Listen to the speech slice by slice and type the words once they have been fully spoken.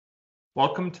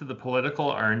Welcome to the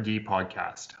Political R&D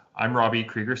podcast. I'm Robbie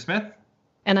Krieger-Smith.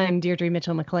 And I'm Deirdre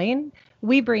Mitchell-McLean.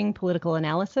 We bring political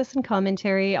analysis and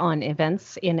commentary on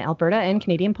events in Alberta and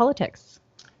Canadian politics.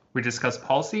 We discuss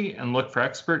policy and look for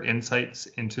expert insights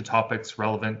into topics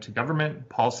relevant to government,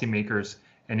 policymakers,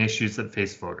 and issues that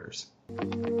face voters.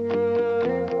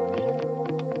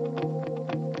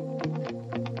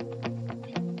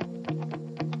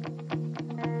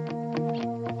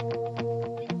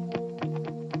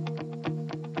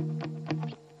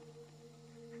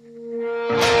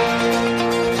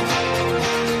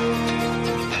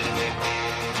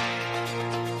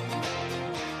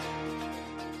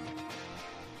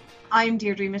 I'm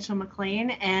Deirdre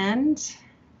Mitchell-McLean, and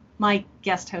my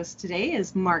guest host today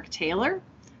is Mark Taylor.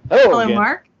 Hello,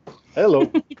 Mark.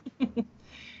 Hello.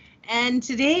 And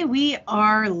today we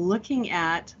are looking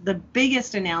at the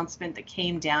biggest announcement that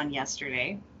came down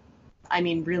yesterday. I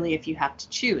mean, really, if you have to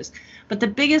choose. But the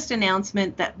biggest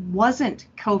announcement that wasn't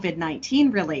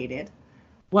COVID-19 related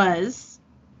was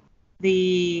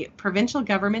the provincial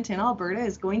government in Alberta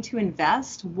is going to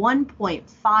invest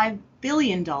 $1.5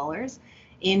 billion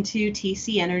into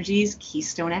TC Energy's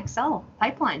Keystone XL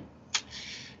pipeline.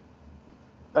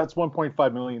 That's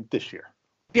 1.5 million this year.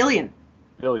 Billion.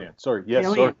 Sorry. Yes.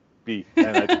 Billion. Sorry. B.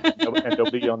 And they'll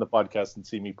be on the podcast and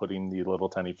see me putting the little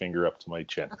tiny finger up to my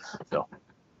chin. So.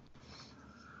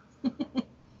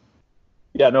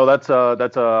 Yeah. No. That's a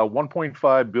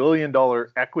 $1.5 billion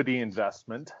equity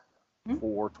investment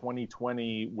for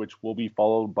 2020, which will be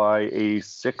followed by a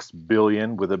 $6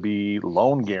 billion with a B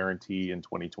loan guarantee in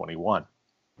 2021.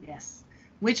 Yes,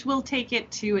 which will take it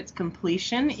to its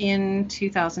completion in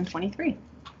 2023.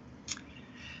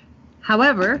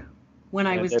 However, when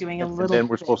I was doing a little... And then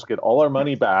we're supposed to get all our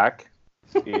money back.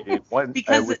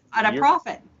 Because at a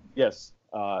profit. Yes,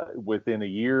 within a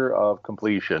year of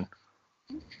completion.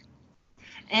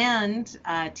 And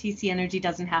TC Energy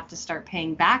doesn't have to start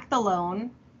paying back the loan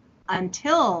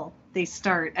until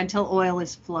oil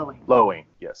is flowing. Flowing,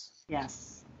 yes.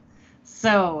 Yes.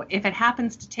 So if it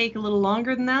happens to take a little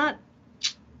longer than that,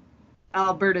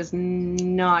 Alberta's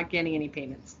not getting any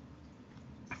payments.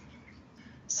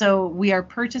 So we are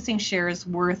purchasing shares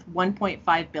worth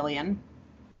 $1.5 billion.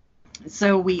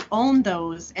 So we own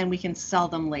those and we can sell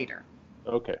them later.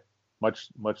 Okay. Much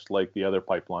like the other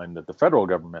pipeline that the federal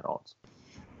government owns.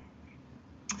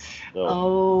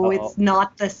 So, it's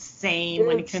not the same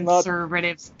when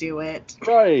conservatives do it.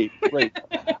 Right.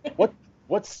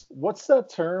 What's that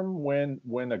term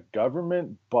when a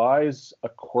government buys a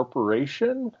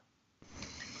corporation?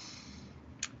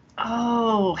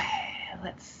 Oh,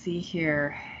 let's see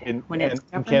here. Can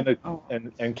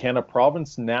a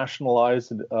province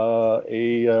nationalize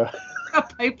a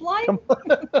pipeline?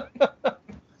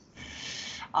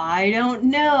 I don't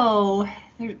know.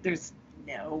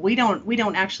 We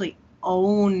don't actually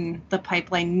own the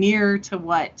pipeline near to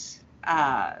what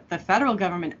the federal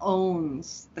government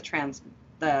owns the Trans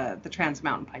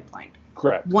Mountain pipeline.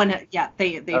 Correct.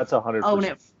 They That's 100%. Own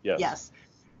it. Yes.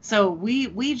 So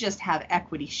we just have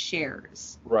equity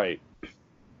shares. Right.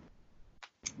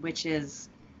 Which is,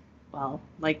 well,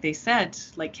 like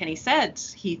Kenny said,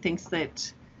 he thinks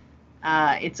that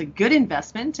it's a good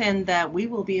investment and that we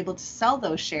will be able to sell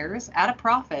those shares at a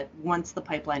profit once the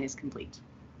pipeline is complete.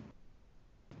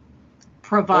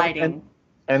 Providing.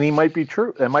 And he might be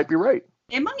true. It might be right.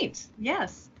 It might.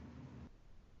 Yes.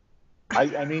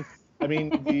 I mean,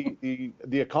 the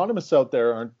economists out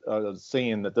there aren't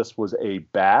saying that this was a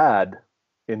bad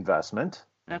investment.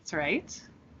 That's right.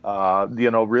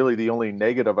 Really the only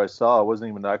negative I saw wasn't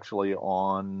even actually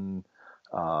on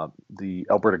the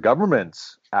Alberta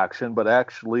government's action, but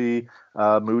actually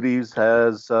Moody's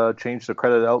has changed the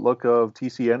credit outlook of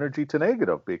TC Energy to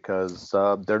negative because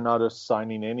they're not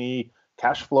assigning any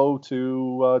cash flow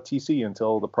to TC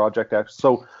until the project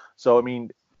actually. So I mean,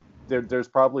 there's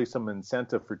probably some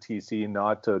incentive for TC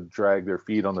not to drag their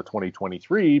feet on the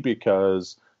 2023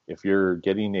 because if you're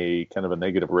getting a kind of a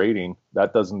negative rating,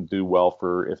 that doesn't do well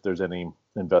for if there's any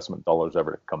investment dollars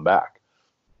ever to come back.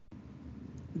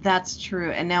 That's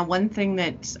true. And now one thing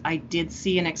that I did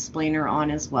see an explainer on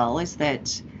as well is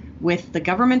that with the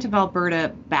government of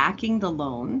Alberta backing the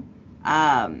loan,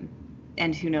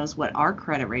 and who knows what our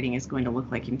credit rating is going to look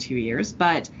like in 2 years,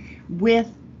 but with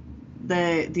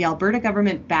the Alberta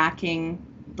government backing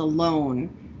the loan,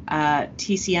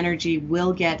 TC Energy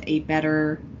will get a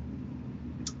better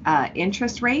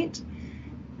interest rate.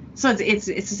 So it's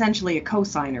essentially a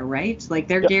cosigner, right? Like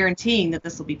they're guaranteeing that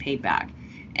this will be paid back.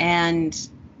 And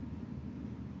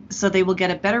so they will get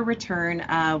a better return.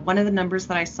 One of the numbers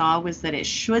that I saw was that it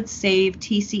should save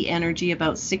TC Energy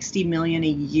about $60 million a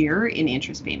year in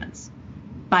interest payments.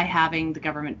 by having the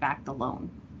government back the loan.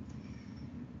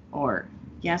 Or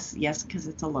yes, because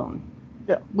it's a loan.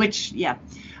 Yeah. Which, yeah.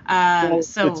 Well,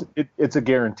 So it's a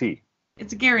guarantee.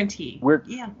 it's a guarantee.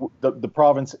 Yeah. The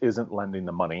province isn't lending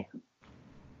the money.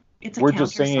 We're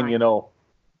just saying,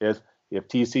 if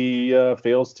TC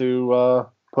fails to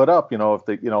put up, if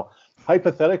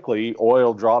hypothetically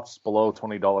oil drops below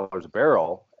 $20 a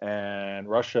barrel, and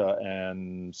Russia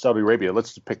and Saudi Arabia,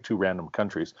 let's just pick two random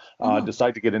countries,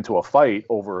 decide to get into a fight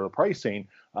over the pricing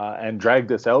and drag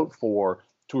this out for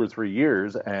 2 or 3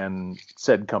 years, and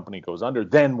said company goes under,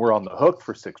 then we're on the hook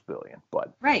for $6 billion.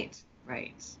 But right.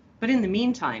 But in the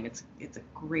meantime, it's a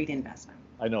great investment.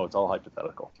 I know it's all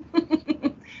hypothetical.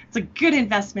 It's a good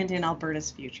investment in Alberta's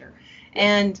future.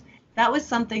 And that was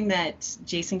something that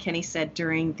Jason Kenney said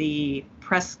during the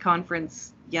press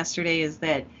conference yesterday, is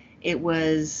that it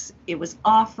was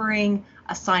offering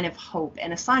a sign of hope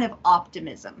and a sign of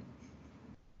optimism.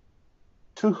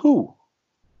 To who?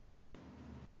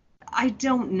 I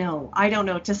don't know.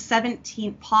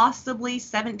 To possibly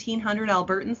 1,700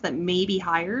 Albertans that may be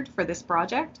hired for this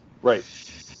project. Right.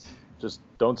 Just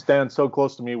don't stand so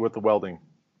close to me with the welding.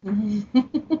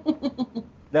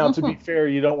 Now, to be fair,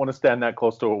 you don't want to stand that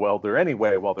close to a welder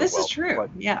anyway while they're This welding. is true.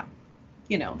 But, yeah.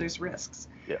 There's risks.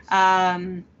 yes.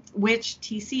 Which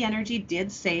TC Energy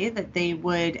did say that they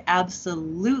would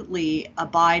absolutely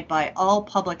abide by all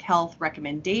public health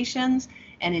recommendations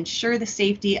and ensure the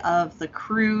safety of the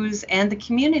crews and the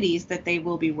communities that they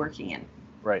will be working in.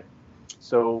 Right.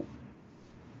 So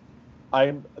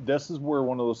this is where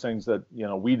one of those things that,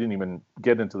 we didn't even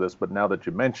get into this, but now that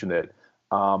you mention it,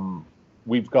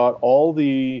 we've got all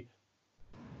the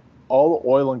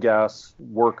oil and gas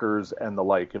workers and the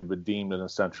like have been deemed an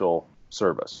essential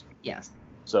service. Yes.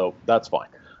 So that's fine.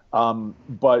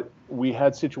 But we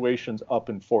had situations up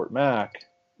in Fort Mac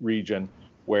region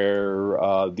where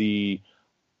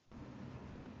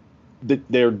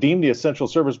they're deemed the essential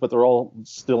service, but they're all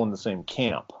still in the same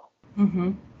camp.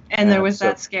 Mm-hmm. And there was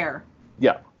that scare.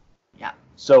 Yeah. Yeah.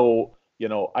 So,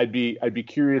 I'd be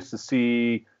curious to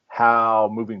see how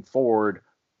moving forward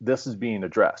this is being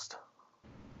addressed.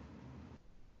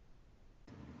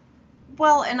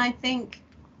 Well, and I think,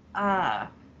 okay,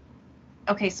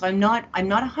 so I'm not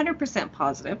 100%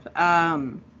 positive.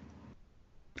 I've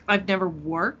never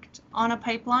worked on a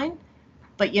pipeline,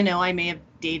 but I may have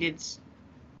dated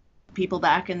people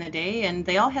back in the day, and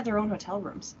they all had their own hotel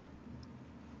rooms.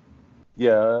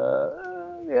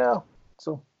 Yeah.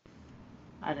 So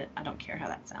I don't care how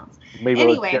that sounds. Maybe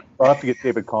anyway, I'll have to get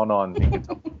David Kahn on. He can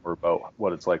tell me more about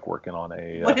what it's like working on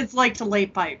what it's like to lay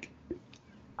pipe.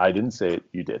 I didn't say it.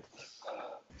 You did.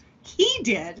 He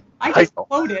did. I just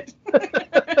quoted.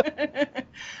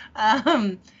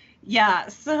 Yeah.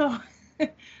 So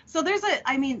there's a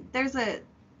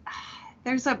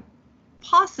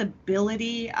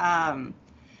possibility, that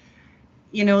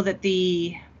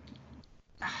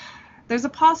there's a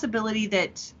possibility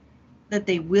that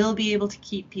they will be able to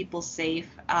keep people safe.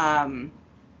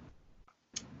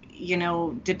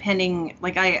 Depending,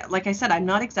 like I said, I'm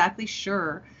not exactly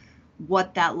sure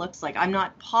what that looks like. I'm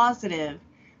not positive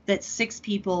that 6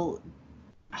 people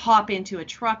hop into a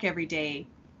truck every day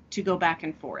to go back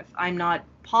and forth. I'm not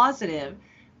positive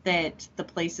that the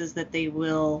places that they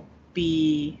will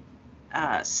be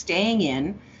staying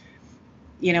in,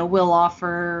 will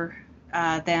offer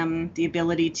them the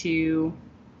ability to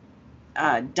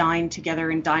dine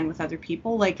together and dine with other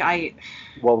people.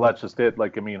 Well, that's just it.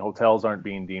 Hotels aren't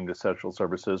being deemed essential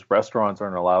services. Restaurants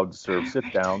aren't allowed to serve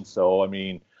sit down. So,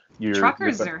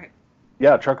 truckers are.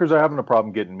 Yeah, truckers are having a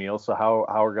problem getting meals. So how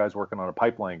are guys working on a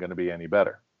pipeline going to be any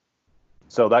better?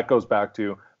 So that goes back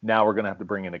to, now we're going to have to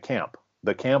bring in a camp.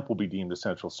 The camp will be deemed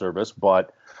essential service,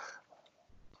 but,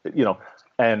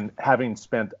 and having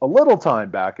spent a little time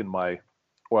back in my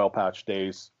oil patch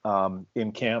days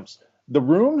in camps, the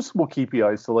rooms will keep you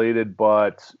isolated,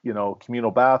 but,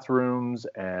 communal bathrooms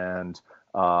and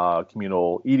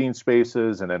communal eating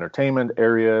spaces and entertainment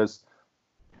areas.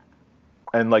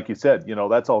 And like you said,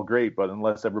 that's all great, but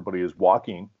unless everybody is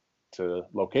walking to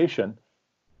location,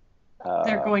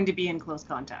 they're going to be in close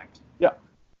contact. Yeah.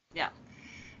 Yeah.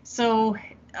 So,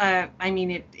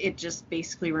 it just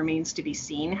basically remains to be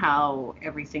seen how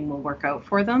everything will work out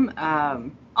for them.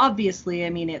 Obviously,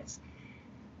 it's,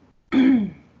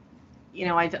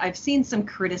 I've seen some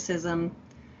criticism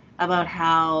about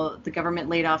how the government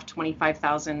laid off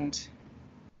 25,000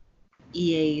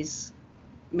 EAs,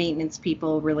 maintenance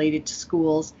people related to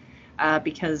schools,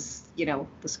 because, the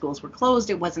schools were closed.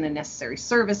 It wasn't a necessary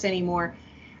service anymore.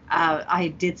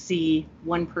 I did see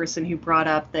one person who brought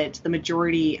up that the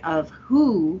majority of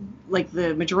people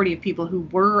who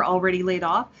were already laid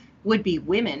off would be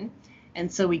women.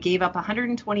 And so we gave up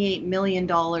 $128 million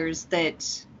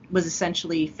that was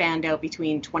essentially fanned out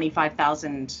between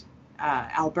 25,000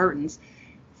 Albertans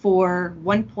for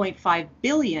 1.5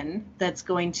 billion that's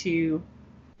going to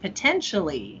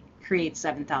potentially create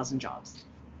 7,000 jobs.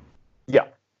 Yeah.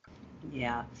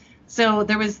 Yeah. So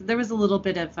there was a little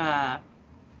bit of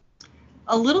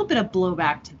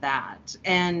blowback to that.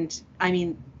 And I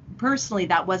mean, personally,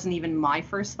 that wasn't even my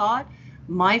first thought.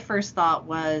 My first thought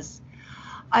was,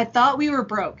 I thought we were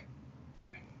broke.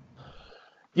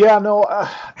 Yeah, no,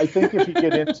 I think if you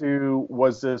get into,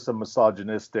 was this a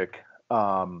misogynistic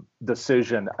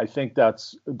decision, I think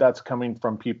that's coming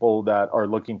from people that are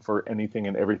looking for anything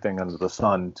and everything under the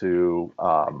sun to,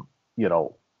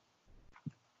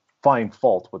 find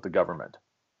fault with the government.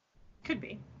 Could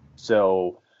be.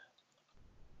 So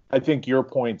I think your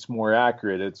point's more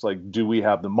accurate. It's like, do we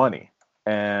have the money?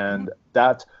 And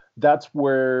that's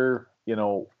where,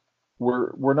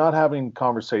 we're not having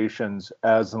conversations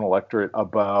as an electorate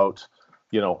about,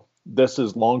 this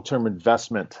is long-term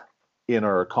investment in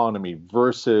our economy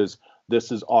versus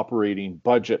this is operating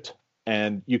budget.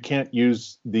 And you can't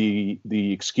use the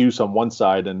excuse on one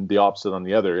side and the opposite on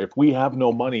the other. If we have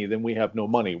no money, then we have no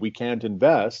money. We can't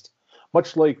invest.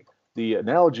 Much like the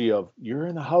analogy of, you're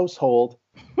in a household,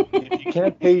 if you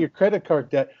can't pay your credit card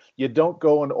debt, you don't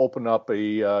go and open up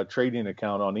a trading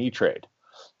account on E-Trade.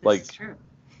 That's true.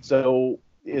 So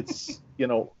it's,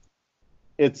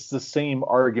 it's the same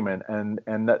argument, and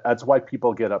that's why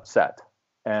people get upset.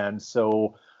 And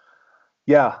so,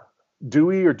 yeah, do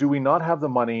we or do we not have the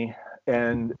money?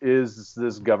 And is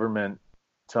this government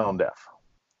tone deaf?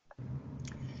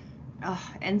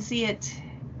 And see,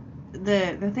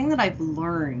 the thing that I've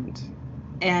learned,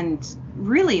 and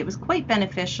really it was quite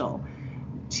beneficial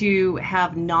to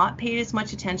have not paid as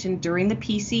much attention during the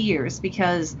PC years,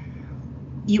 because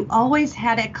you always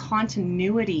had a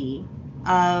continuity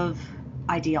of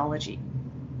ideology,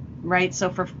 right? So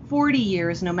for 40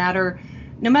 years, no matter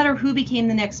who became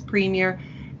the next premier,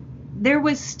 there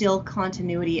was still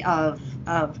continuity of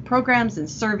programs and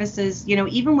services.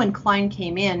 Even when Klein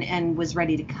came in and was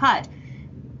ready to cut,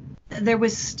 there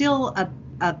was still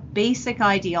a basic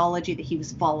ideology that he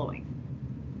was following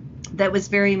that was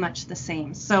very much the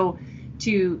same. So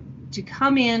to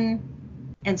come in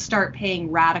and start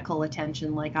paying radical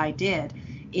attention like I did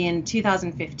in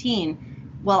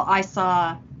 2015, well, I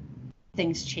saw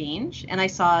things change and I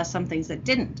saw some things that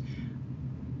didn't.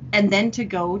 And then to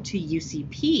go to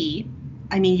UCP,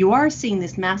 I mean, you are seeing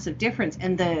this massive difference.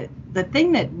 And the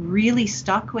thing that really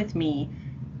stuck with me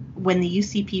when the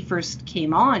UCP first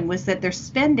came on was that their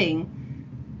spending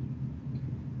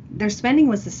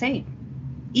was the same.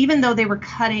 Even though they were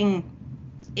cutting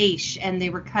AISH and they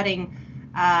were cutting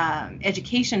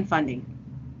education funding,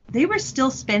 they were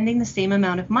still spending the same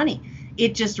amount of money.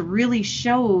 It just really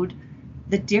showed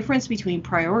the difference between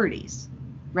priorities,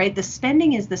 right? The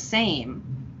spending is the same,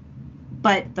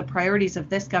 but the priorities of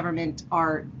this government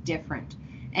are different.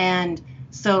 And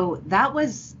so that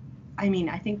was, I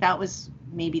think that was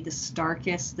maybe the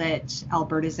starkest that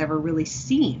Alberta's ever really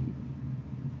seen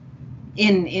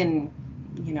in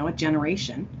a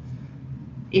generation,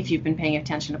 if you've been paying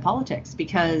attention to politics,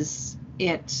 because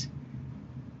that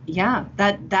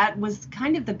was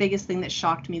kind of the biggest thing that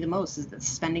shocked me the most, is that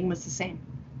spending was the same.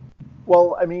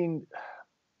 Well,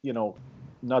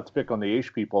 not to pick on the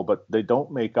AISH people, but they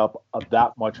don't make up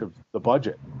that much of the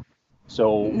budget.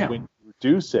 So when you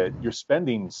reduce it, your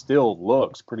spending still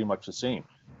looks pretty much the same.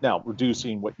 Now,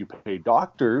 reducing what you pay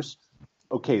doctors,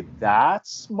 okay, that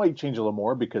might change a little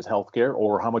more, because healthcare,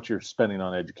 or how much you're spending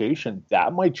on education,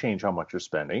 that might change how much you're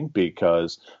spending,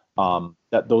 because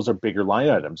that those are bigger line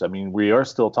items. I mean, we are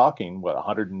still talking,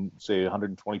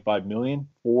 125 million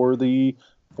for the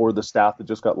staff that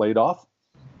just got laid off.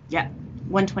 Yeah,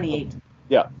 128.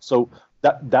 Yeah, so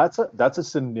that's a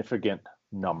significant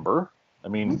number. I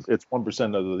mean, it's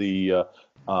 1% of the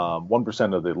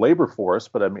 1% of the labor force,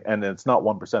 but and it's not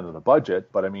 1% of the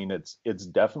budget, but it's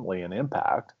definitely an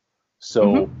impact.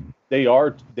 So they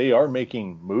are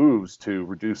making moves to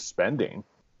reduce spending,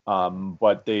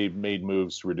 but they've made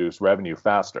moves to reduce revenue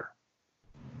faster.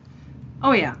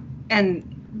 Oh yeah,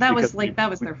 and that was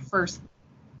their first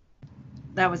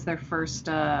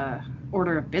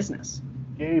order of business.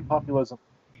 Yay, populism.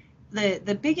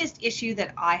 The biggest issue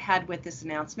that I had with this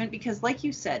announcement, because like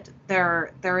you said,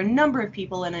 there are a number of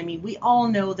people, and we all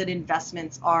know that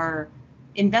investments are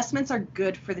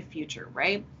good for the future,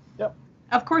 right? Yep.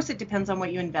 Of course, it depends on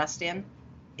what you invest in.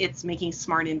 It's making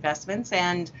smart investments,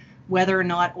 and whether or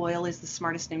not oil is the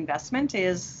smartest investment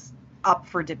is up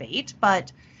for debate.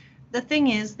 But the thing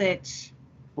is that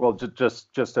Well,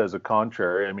 just as a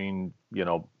contrary, I mean,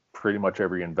 pretty much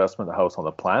every investment house on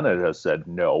the planet has said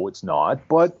no, it's not.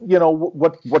 But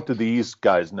what do these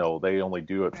guys know? They only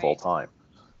do it full time.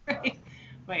 Right.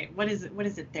 Wait, what is it? What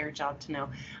is it their job to know?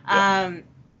 Yeah.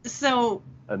 So.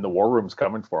 And the war room's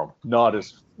coming for them.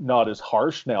 Not as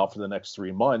harsh now for the next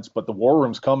 3 months, but the war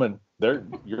room's coming.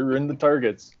 You're in the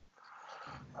targets.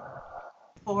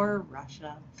 For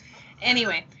Russia.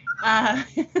 Anyway.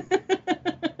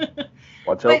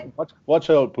 Watch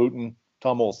out, Putin.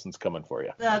 Tom Olson's coming for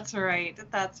you. That's right.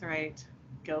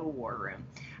 Go war room.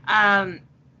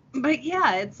 But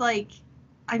yeah, it's like,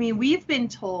 I mean, we've been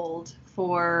told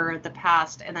for the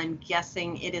past, and I'm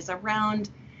guessing it is around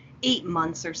 8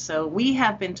 months or so, we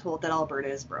have been told that Alberta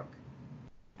is broke.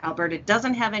 Alberta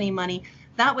doesn't have any money.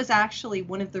 That was actually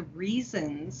one of the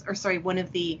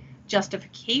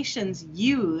justifications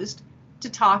used to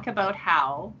talk about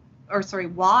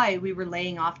why we were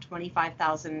laying off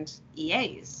 25,000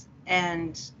 EAs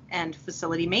and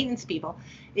facility maintenance people,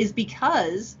 is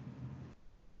because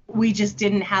we just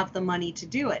didn't have the money to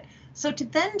do it. So to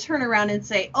then turn around and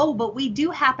say, oh, but we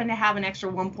do happen to have an extra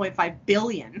 1.5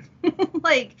 billion,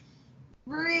 like,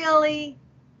 really?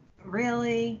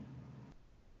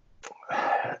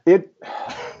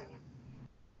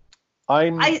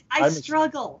 I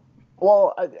struggle.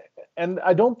 Well, and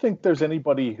I don't think there's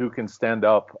anybody who can stand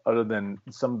up other than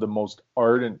some of the most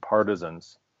ardent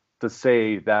partisans to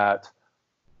say that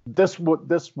this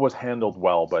was handled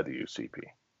well by the UCP.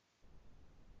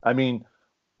 I mean,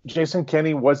 Jason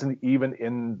Kenney wasn't even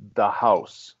in the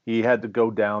House. He had to go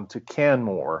down to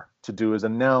Canmore to do his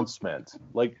announcement.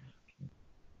 Like,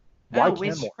 why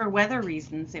which Canmore? For weather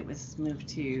reasons, it was moved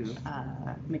to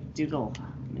McDougall.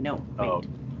 No, wait,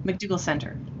 McDougall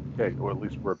Center. Okay, or at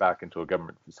least we're back into a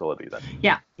government facility then.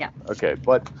 Yeah. Okay,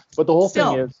 but the whole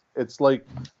thing is, it's like,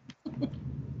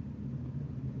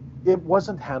 it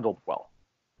wasn't handled well.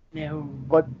 No.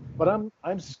 But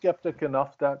I'm skeptic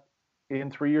enough that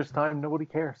in 3 years' time, nobody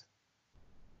cares.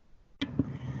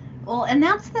 Well, and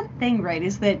that's the thing, right?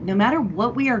 Is that no matter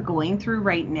what we are going through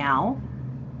right now,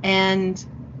 and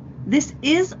this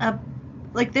is a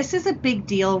big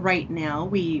deal right now.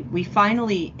 We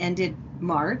finally ended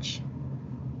March.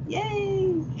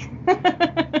 Yay!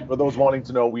 For those wanting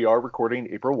to know, we are recording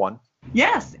April 1.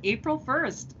 Yes, April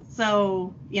 1st.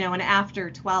 So, and after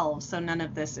 12, so none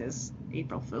of this is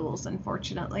April Fools,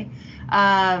 unfortunately.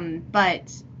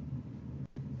 But,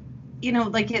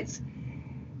 like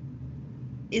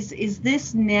is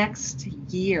this next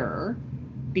year,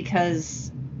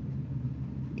 because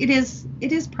it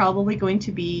is probably going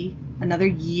to be another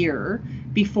year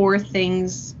before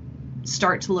things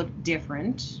start to look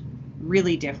different,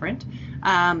 really different.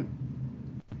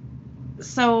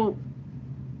 So,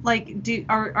 like,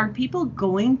 are people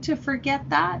going to forget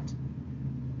that?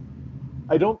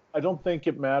 I don't think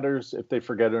it matters if they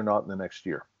forget it or not in the next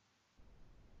year.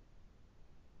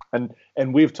 And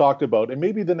we've talked about, and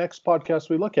maybe the next podcast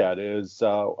we look at is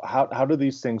how do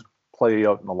these things play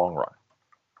out in the long run?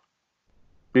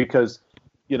 Because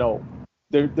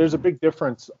there's a big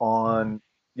difference on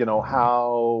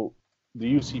how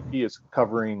the UCP is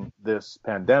covering this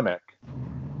pandemic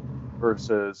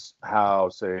versus how,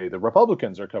 say, the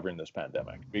Republicans are covering this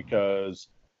pandemic, because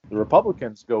the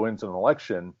Republicans go into an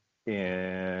election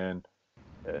in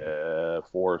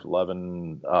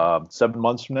 7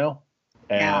 months from now.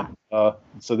 And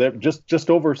so they're just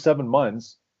over 7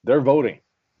 months, they're voting.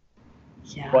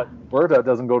 Yeah. But Alberta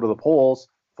doesn't go to the polls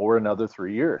for another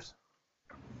 3 years.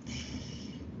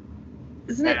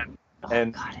 Isn't it?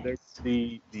 And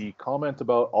the comment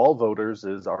about all voters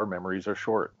is our memories are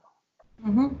short.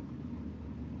 Mm-hmm.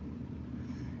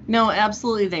 No,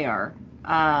 absolutely they are.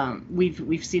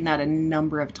 We've seen that a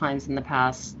number of times in the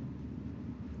past.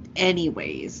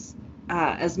 Anyways,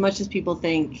 as much as people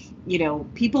think,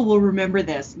 people will remember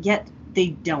this, yet they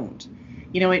don't.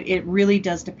 It really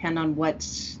does depend on what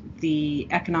the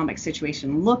economic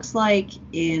situation looks like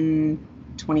in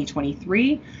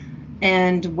 2023,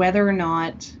 and whether or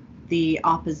not the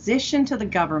opposition to the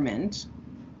government,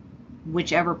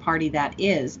 whichever party that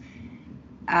is,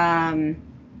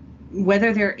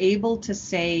 whether they're able to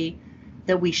say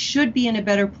that we should be in a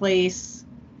better place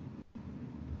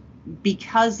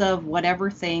because of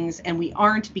whatever things, and we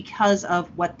aren't because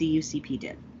of what the UCP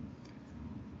did.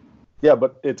 Yeah,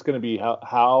 but it's going to be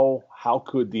how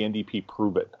could the NDP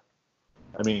prove it?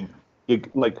 I mean,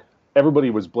 everybody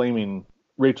was blaming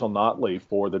Rachel Notley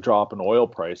for the drop in oil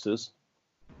prices.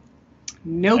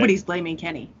 Nobody's blaming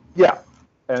Kenney. Yeah,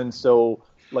 and so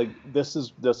this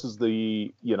is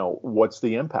the what's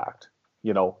the impact?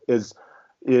 Is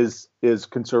is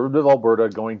Conservative Alberta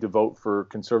going to vote for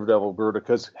Conservative Alberta?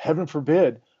 Because heaven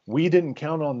forbid, we didn't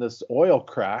count on this oil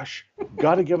crash.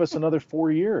 Got to give us another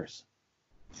 4 years.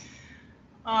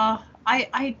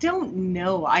 I don't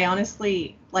know. I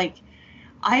honestly, like,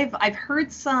 I've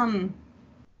heard some,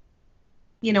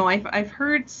 I've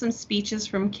heard some speeches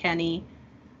from Kenney.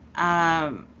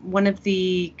 One of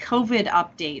the COVID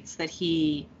updates that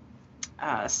he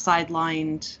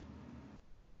sidelined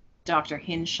Dr.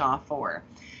 Hinshaw for.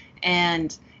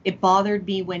 And it bothered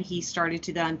me when he started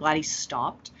to do that. I'm glad he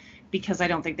stopped, because I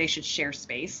don't think they should share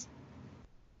space.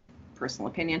 Personal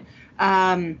opinion.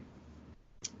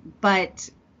 But,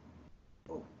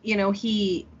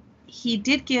 he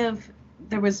did give,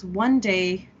 there was one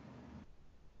day,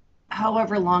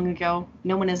 however long ago,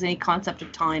 no one has any concept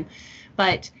of time,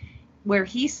 but where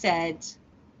he said,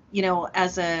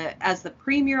 as the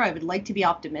premier, I would like to be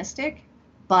optimistic,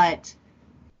 but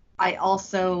I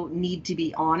also need to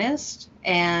be honest,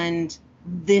 and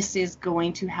this is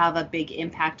going to have a big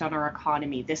impact on our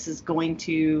economy. This is going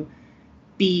to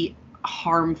be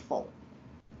harmful.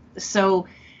 So,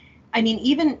 I mean,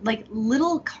 even like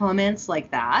little comments like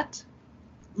that,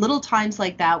 little times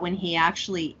like that when he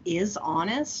actually is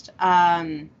honest,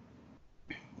 I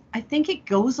think it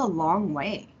goes a long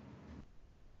way.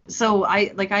 So I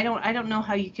don't know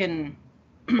how you can.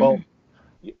 Well,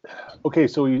 okay,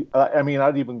 so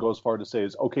I'd even go as far to say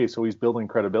so he's building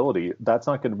credibility. That's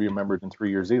not going to be remembered in 3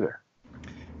 years either.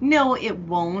 No, it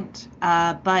won't.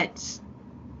 But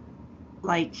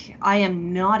like, I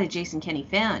am not a Jason Kenney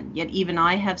fan, yet even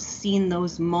I have seen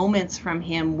those moments from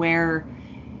him where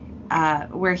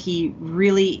he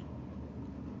really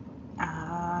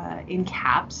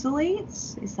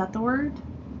encapsulates. Is that the word?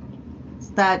 It's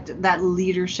that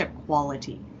leadership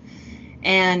quality,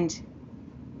 and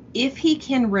if he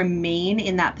can remain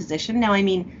in that position. Now, I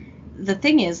mean, the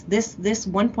thing is, this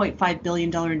 $1.5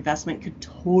 billion investment could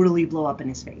totally blow up in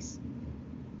his face,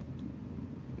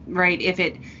 right?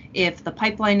 If the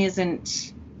pipeline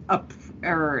isn't up,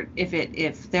 or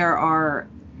if there are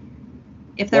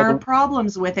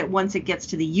problems with it once it gets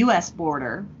to the U.S.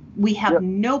 border, we have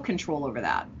no control over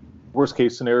that. Worst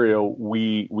case scenario,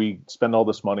 we spend all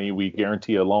this money, we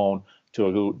guarantee a loan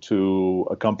to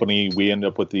a company, we end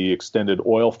up with the extended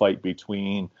oil fight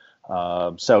between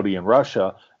Saudi and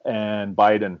Russia, and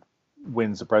Biden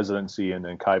wins the presidency, and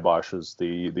then kiboshes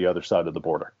the other side of the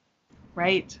border.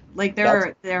 Right. Like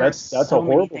that's a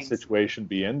horrible situation to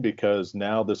be in, because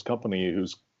now this company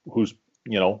who's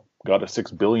got a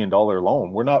 $6 billion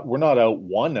loan, we're not out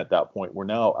one at that point. We're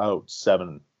now out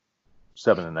seven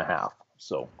and a half.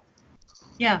 So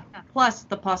yeah. Plus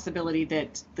the possibility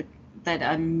that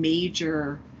a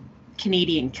major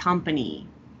Canadian company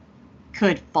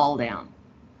could fall down.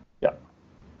 Yeah.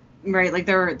 Right. Like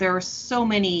there are so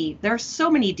many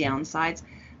downsides.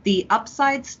 The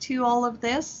upsides to all of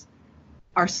this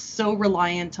are so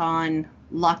reliant on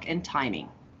luck and timing.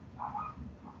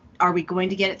 Are we going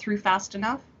to get it through fast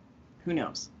enough? Who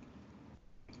knows?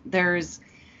 But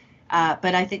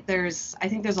I think there's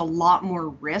a lot more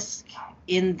risk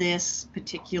in this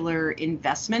particular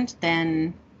investment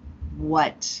than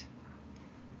what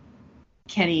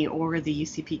Kenney or the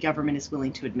UCP government is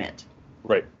willing to admit.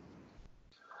 Right.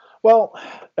 Well,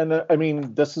 and I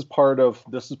mean, this is part of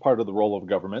the role of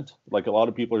government. Like, a lot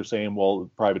of people are saying, well,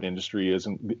 private industry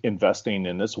isn't investing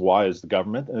in this. Why is the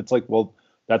government? And it's like, well,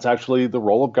 that's actually the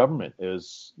role of government.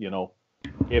 Is,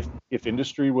 if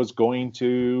industry was going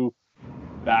to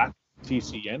back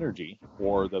TC Energy,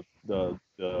 or the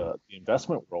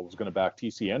investment world was going to back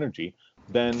TC Energy,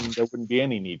 then there wouldn't be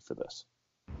any need for this.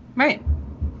 Right.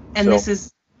 And so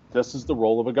this is the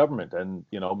role of a government. And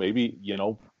maybe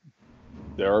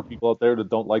there are people out there that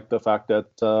don't like the fact that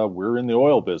we're in the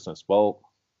oil business. Well,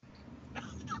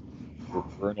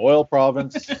 we're an oil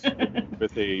province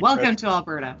with a welcome to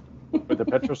Alberta. With a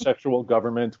petrosexual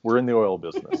government, we're in the oil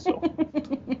business. So,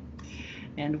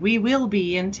 and we will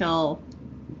be until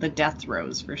the death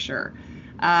throes, for sure.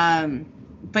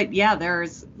 But yeah, there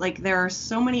are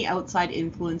so many outside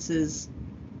influences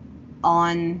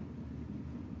on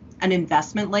an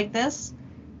investment like this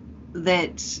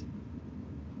that,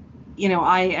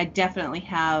 I definitely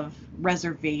have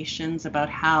reservations about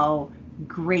how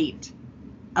great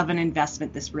of an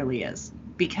investment this really is.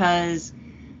 Because,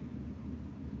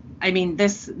 I mean,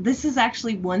 this is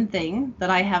actually one thing that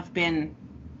I have been,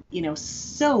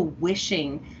 so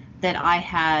wishing that I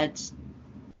had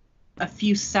a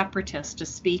few separatists to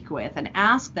speak with and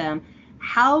ask them,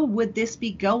 how would this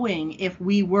be going if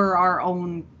we were our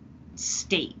own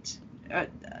state,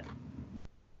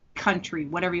 country,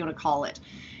 whatever you want to call it?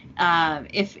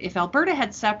 if Alberta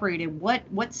had separated,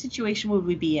 what situation would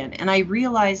we be in? And I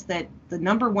realized that the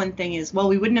number one thing is, well,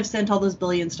 we wouldn't have sent all those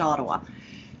billions to Ottawa.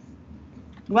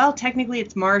 Well, technically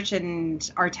it's March and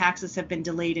our taxes have been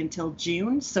delayed until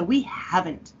June, so we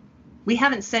haven't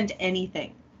sent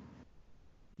anything.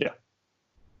 Yeah.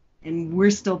 And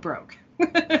we're still broke.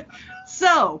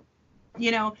 So,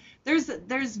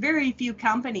 there's very few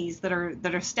companies that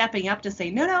are stepping up to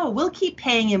say, no, we'll keep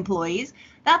paying employees.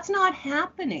 That's not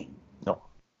happening. No.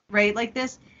 Right? Like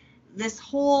this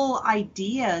whole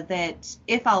idea that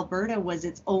if Alberta was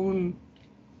its own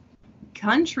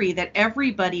country, that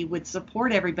everybody would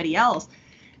support everybody else,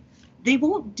 they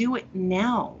won't do it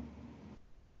now.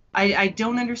 I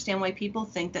don't understand why people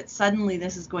think that suddenly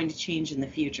this is going to change in the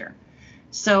future.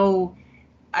 So,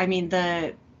 I mean,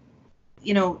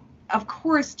 of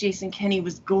course, Jason Kenney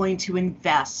was going to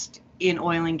invest in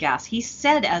oil and gas. He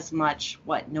said as much,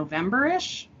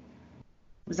 November-ish?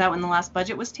 Was that when the last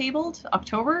budget was tabled?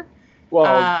 October?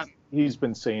 Well, he's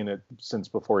been saying it since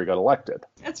before he got elected.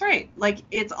 That's right. Like,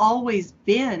 it's always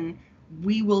been,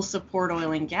 we will support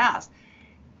oil and gas.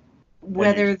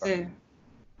 Whether the...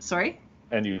 Sorry?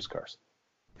 And used cars.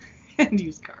 And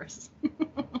used cars.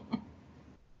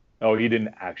 Oh, he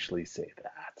didn't actually say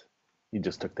that. He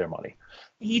just took their money.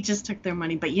 He just took their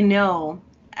money. But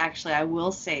actually, I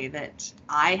will say that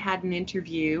I had an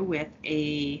interview with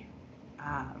a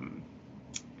car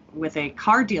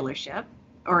dealership,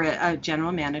 or a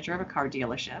general manager of a car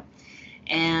dealership,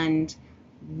 and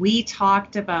we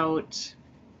talked about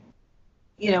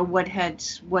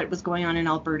what was going on in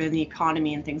Alberta and the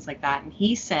economy and things like that. And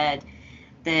he said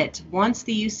that once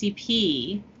the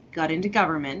UCP got into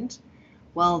government,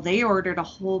 well, they ordered a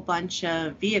whole bunch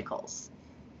of vehicles,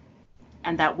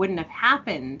 and that wouldn't have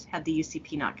happened had the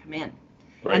UCP not come in.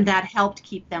 Right. And that helped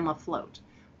keep them afloat.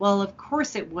 Well, of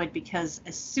course it would, because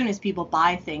as soon as people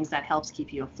buy things, that helps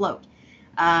keep you afloat.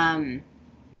 But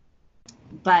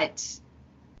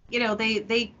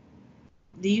the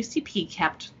UCP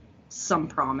kept some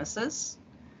promises,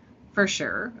 for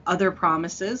sure. Other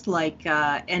promises, like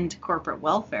end corporate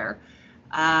welfare,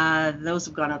 those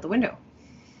have gone out the window.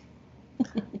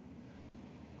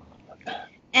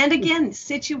 And again,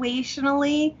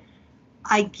 situationally,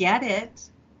 I get it.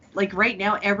 Like right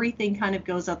now, everything kind of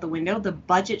goes out the window. The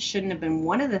budget shouldn't have been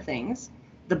one of the things.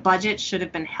 The budget should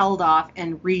have been held off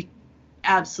and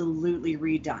absolutely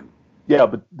redone. Yeah,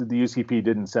 but the UCP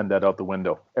didn't send that out the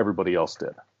window. Everybody else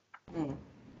did. Mm.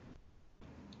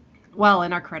 Well,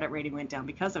 and our credit rating went down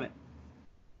because of it.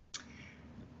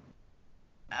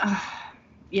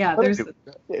 Yeah, there's.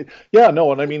 Yeah,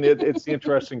 no, and I mean it's the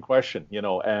interesting question,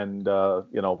 and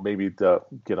maybe to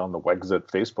get on the Wexit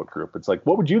Facebook group. It's like,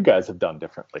 what would you guys have done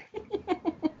differently?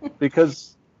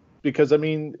 because I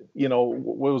mean,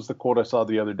 what was the quote I saw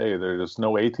the other day? There's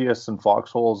no atheists in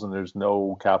foxholes, and there's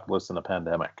no capitalists in a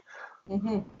pandemic.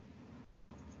 Mm-hmm.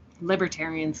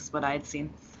 Libertarians is what I had seen.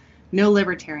 No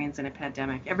libertarians in a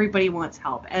pandemic. Everybody wants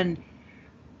help, and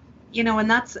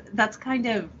and that's kind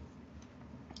of.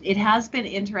 It has been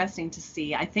interesting to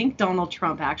see. I think Donald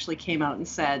Trump actually came out and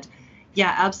said,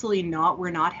 yeah, absolutely not. We're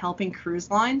not helping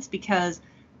cruise lines because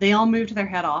they all moved their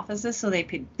head offices so they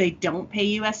don't pay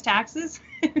U.S. taxes.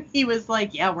 He was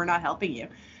like, yeah, we're not helping you.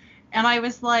 And I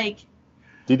was like...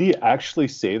 Did he actually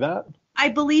say that? I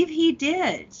believe he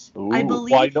did. Ooh, I know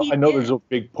there's a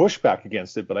big pushback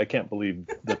against it, but I can't believe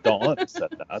that Don said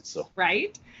that. So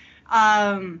Right?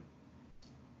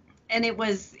 And it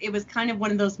was kind of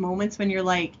one of those moments when you're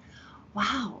like,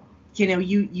 wow,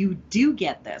 you do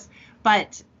get this.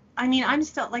 But I mean, I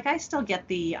still get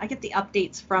the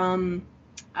updates from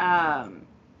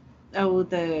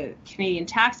the Canadian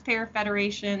Taxpayer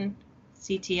Federation,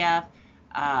 CTF,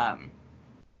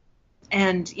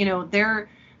 and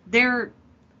they're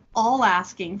all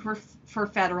asking for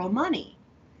federal money.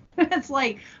 It's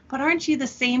like, but aren't you the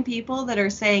same people that are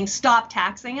saying stop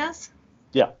taxing us?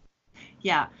 Yeah.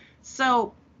 Yeah.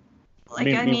 So,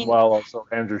 meanwhile, also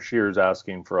Andrew Scheer is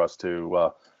asking for us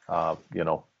to,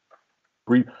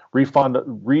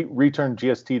 return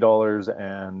GST dollars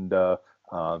and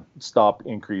stop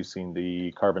increasing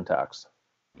the carbon tax.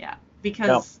 Yeah,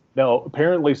 because now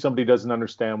apparently somebody doesn't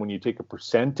understand when you take a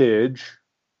percentage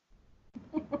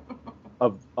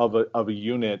of a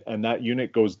unit and that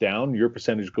unit goes down, your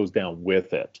percentage goes down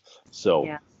with it. So.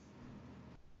 Yeah.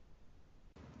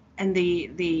 And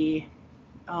I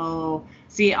am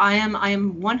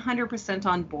 100%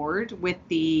 on board with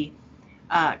the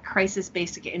crisis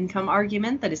basic income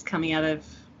argument that is coming out of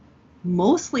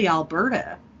mostly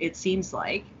Alberta, it seems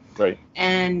like. Right.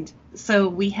 And so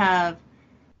we have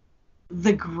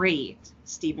the great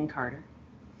Stephen Carter.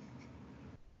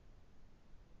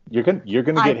 You're gonna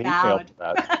I get hate mail vowed. for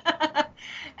that.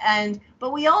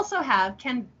 But we also have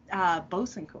Ken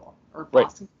Bosenkohl, or Right.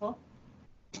 Bosenkohl,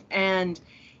 and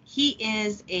he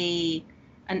is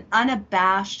an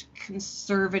unabashed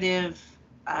conservative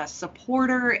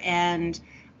supporter, and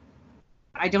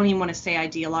I don't even want to say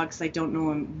ideologue because I don't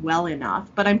know him well enough,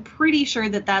 but I'm pretty sure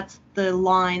that that's the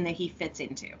line that he fits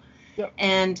into. Yeah.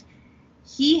 And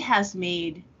he has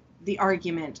made the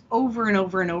argument over and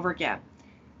over and over again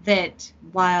that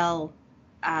while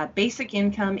basic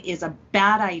income is a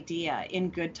bad idea in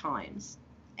good times,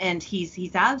 and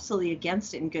he's absolutely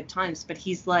against it in good times, but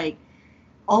he's like,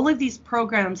 all of these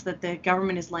programs that the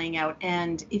government is laying out,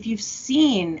 and if you've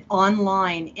seen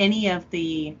online any of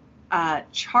the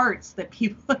charts that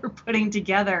people are putting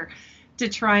together to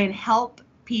try and help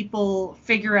people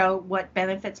figure out what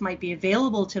benefits might be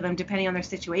available to them depending on their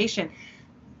situation,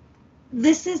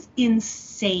 this is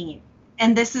insane.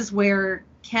 And this is where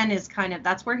Ken is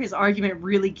that's where his argument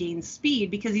really gains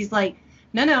speed, because he's like,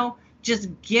 no, just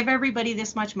give everybody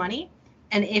this much money,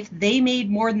 and if they made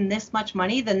more than this much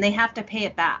money, then they have to pay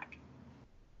it back.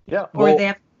 Yeah. Or they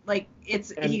have,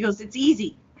 he goes, it's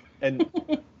easy.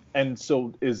 And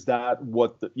so is that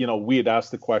what we had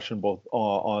asked the question both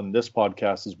on this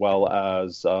podcast as well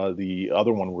as the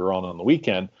other one we were on the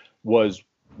weekend, was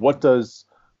what does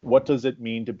it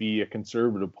mean to be a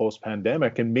conservative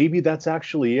post-pandemic? And maybe that's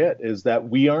actually it, is that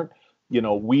we aren't,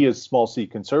 we as small c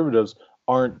conservatives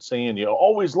aren't saying,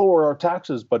 always lower our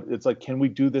taxes, but it's like, can we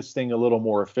do this thing a little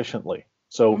more efficiently?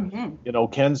 So,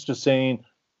 Ken's just saying,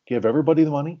 give everybody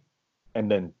the money and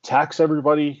then tax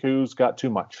everybody who's got too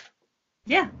much.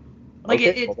 Yeah. Well,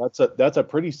 that's a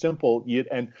pretty simple,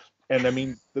 and I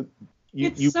mean,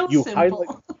 you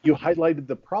highlighted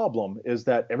the problem is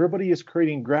that everybody is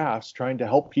creating graphs trying to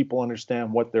help people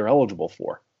understand what they're eligible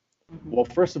for. Mm-hmm. Well,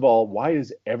 first of all, why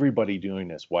is everybody doing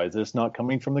this? Why is this not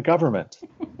coming from the government?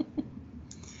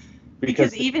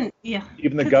 Because even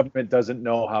the government doesn't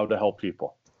know how to help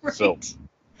people. Right. So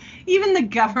even the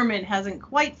government hasn't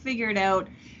quite figured out,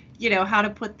 how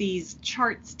to put these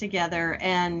charts together.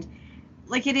 And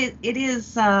it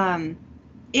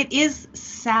is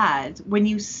sad when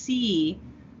you see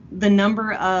the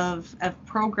number of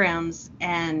programs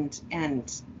and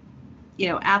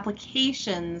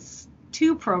applications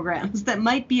to programs that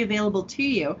might be available to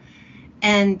you.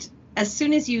 And as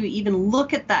soon as you even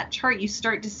look at that chart, you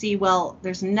start to see, well,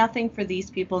 there's nothing for these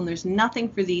people and there's nothing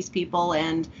for these people.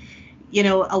 And,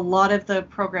 a lot of the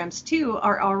programs too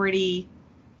are already,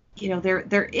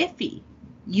 they're iffy.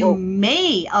 You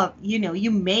may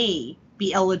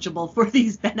be eligible for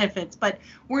these benefits, but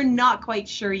we're not quite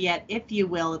sure yet. If you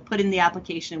will, put in the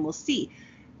application, we'll see.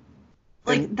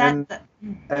 And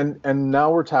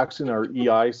now we're taxing our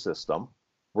EI system.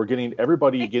 We're getting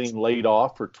everybody getting laid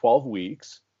off for 12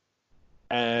 weeks.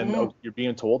 And you're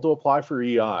being told to apply for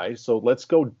EI. So let's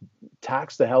go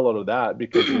tax the hell out of that,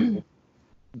 because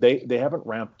they haven't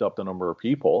ramped up the number of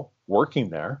people working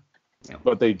there. No.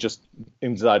 But they just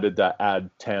decided to add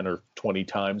 10 or 20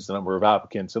 times the number of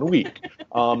applicants in a week.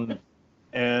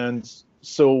 And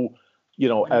so,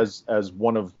 as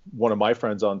one of my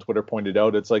friends on Twitter pointed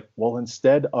out, it's like, well,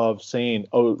 instead of saying,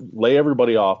 lay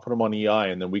everybody off, put them on EI,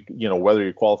 and then we, whether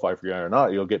you qualify for EI or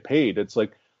not, you'll get paid. It's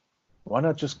like, why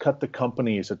not just cut the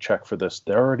companies a check for this?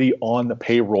 They're already on the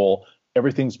payroll.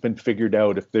 Everything's been figured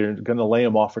out. If they're going to lay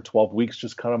them off for 12 weeks,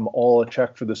 just cut them all a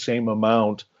check for the same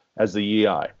amount as the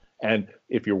EI. And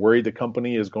if you're worried the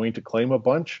company is going to claim a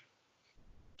bunch,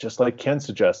 just like Ken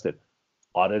suggested,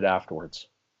 audit afterwards.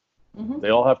 Mm-hmm. They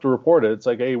all have to report it. It's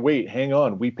like, hey, wait, hang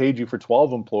on. We paid you for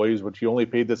 12 employees, but you only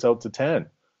paid this out to 10.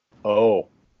 Oh,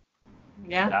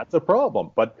 yeah, that's a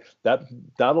problem. But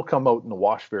that'll come out in the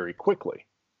wash very quickly.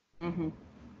 Mm-hmm.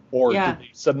 Or did they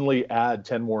suddenly add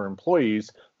 10 more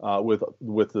employees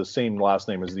with the same last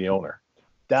name as the owner?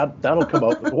 That'll come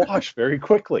out in the wash very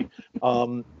quickly.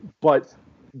 But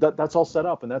that's all set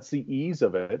up, and that's the ease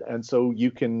of it. And so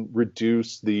you can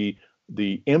reduce the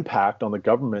impact on the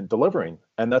government delivering.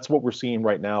 And that's what we're seeing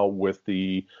right now with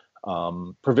the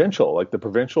provincial. Like the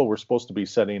provincial, we're supposed to be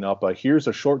setting up here's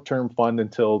a short-term fund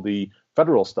until the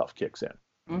federal stuff kicks in.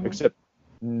 Mm-hmm. Except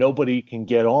nobody can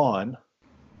get on.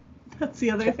 That's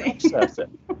the other thing.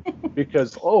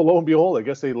 Because, lo and behold, I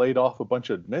guess they laid off a bunch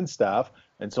of admin staff,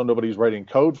 and so nobody's writing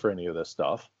code for any of this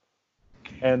stuff.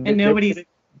 And nobody's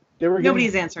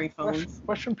answering phones.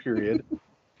 Question period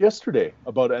yesterday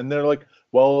about it, and they're like,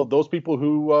 well, those people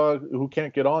who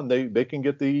can't get on, they can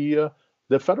get the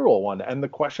federal one. And the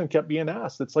question kept being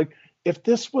asked. It's like, if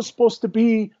this was supposed to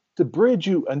be to bridge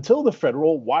you until the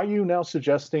federal, why are you now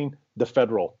suggesting the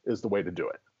federal is the way to do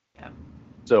it? Yeah.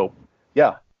 So,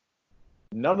 yeah.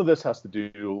 None of this has to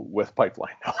do with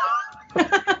pipeline.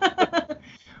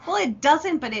 Well, it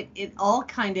doesn't, but it all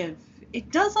kind of,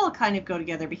 it does all kind of go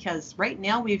together, because right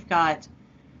now we've got,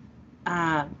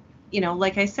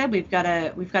 like I said, we've got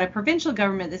a provincial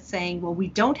government that's saying, well, we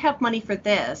don't have money for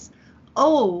this.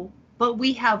 Oh, but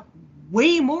we have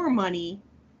way more money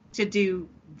to do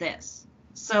this.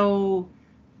 So,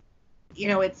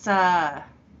 it's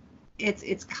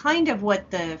kind of what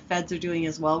the feds are doing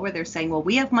as well, where they're saying, well,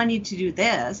 we have money to do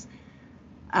this,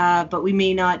 but we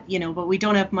may not, but we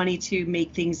don't have money to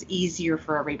make things easier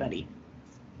for everybody,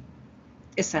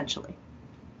 essentially.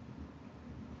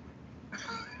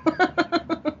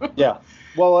 Yeah.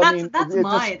 Well,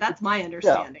 that's my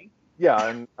understanding. Yeah,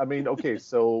 and I mean, okay,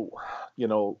 so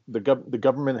the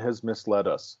government has misled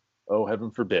us. Oh,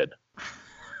 heaven forbid.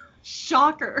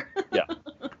 Shocker. Yeah.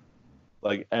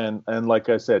 Like and like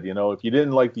I said, if you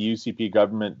didn't like the UCP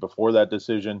government before that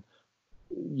decision,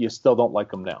 you still don't like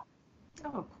them now.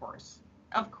 Oh,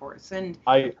 of course, and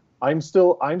I'm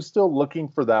still looking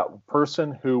for that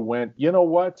person who went, you know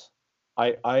what,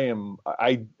 I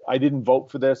didn't vote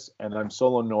for this, and I'm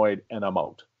so annoyed, and I'm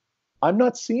out. I'm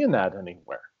not seeing that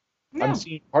anywhere. No. I'm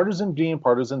seeing partisans being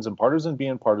partisans and partisans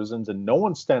being partisans, and no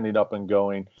one's standing up and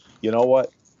going, you know what,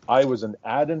 I was an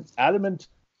adamant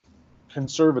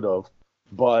conservative,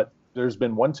 but there's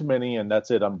been one too many, and that's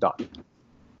it, I'm done.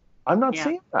 I'm not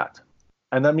seeing that.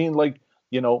 And I mean,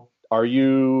 are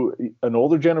you an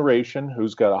older generation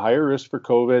who's got a higher risk for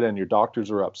COVID and your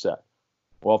doctors are upset?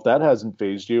 Well, if that hasn't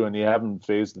phased you, and you haven't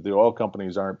phased that the oil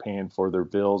companies aren't paying for their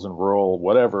bills in rural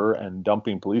whatever and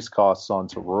dumping police costs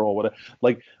onto rural whatever,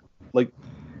 like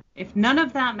if none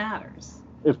of that matters,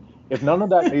 if none of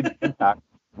that made an impact,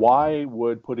 why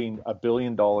would putting $1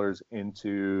 billion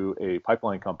into a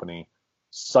pipeline company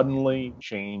suddenly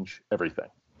change everything?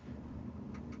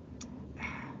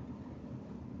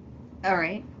 All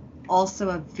right. Also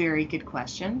a very good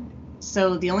question.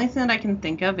 So the only thing that I can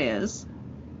think of is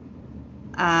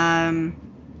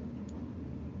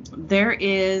there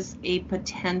is a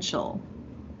potential.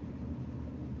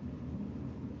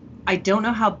 I don't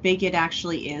know how big it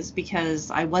actually is,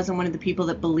 because I wasn't one of the people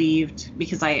that believed,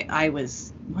 because I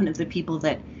was one of the people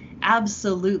that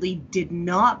absolutely did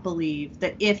not believe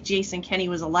that if Jason Kenney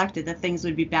was elected, that things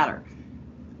would be better.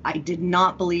 I did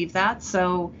not believe that.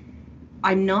 So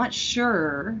I'm not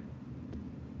sure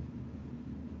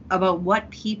about what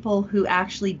people who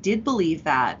actually did believe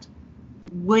that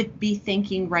would be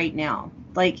thinking right now.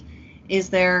 Like, is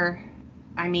there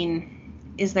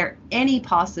any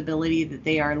possibility that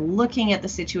they are looking at the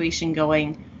situation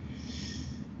going,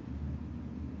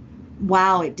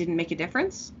 wow, it didn't make a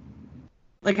difference?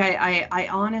 Like, I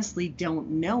honestly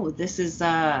don't know. This is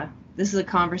a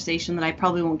conversation that I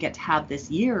probably won't get to have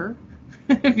this year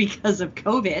because of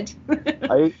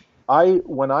COVID.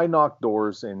 When I knocked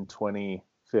doors in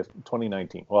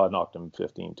 2019, well, I knocked them in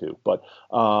 15 too, but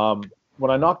when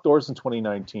I knocked doors in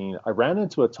 2019, I ran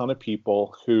into a ton of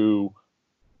people who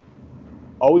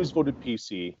always voted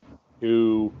PC,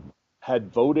 who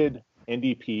had voted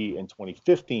NDP in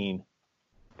 2015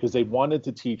 because they wanted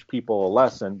to teach people a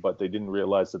lesson, but they didn't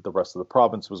realize that the rest of the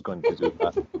province was going to do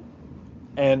that.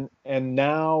 And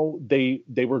now they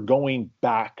were going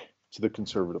back to the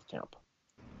Conservative camp.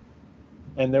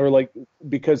 And they were like,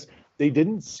 because they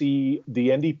didn't see the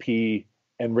NDP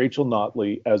and Rachel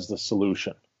Notley as the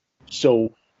solution.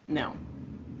 So no.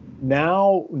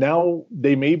 Now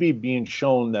they may be being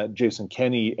shown that Jason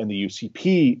Kenney and the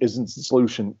UCP isn't the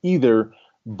solution either,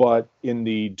 but in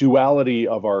the duality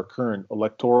of our current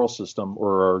electoral system,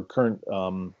 or our current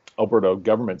Alberta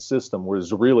government system, where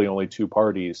there's really only two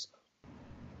parties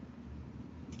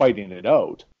fighting it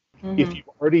out. Mm-hmm. If you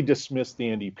already dismissed the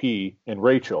NDP and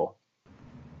Rachel,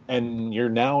 and you're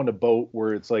now in a boat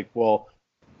where it's like, well,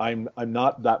 I'm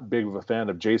not that big of a fan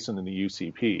of Jason and the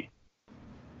UCP.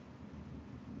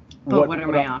 But what are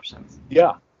my options?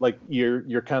 Yeah, like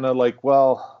you're kind of like,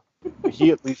 well, he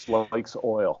at least likes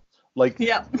oil. Like,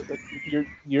 yeah,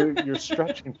 you're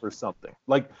stretching for something.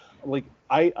 Like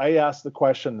I asked the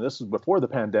question. This was before the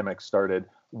pandemic started.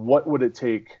 What would it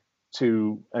take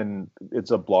to? And it's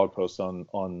a blog post on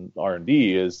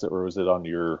R&D. Or was it on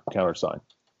your countersign?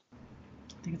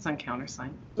 I think it's on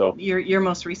countersign. So your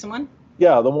most recent one?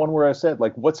 Yeah, the one where I said,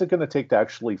 like, what's it going to take to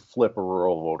actually flip a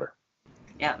rural voter?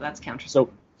 Yeah, that's countersign.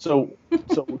 So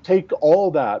take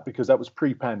all that, because that was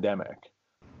pre-pandemic,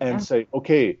 and say,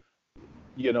 okay,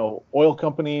 oil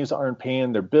companies aren't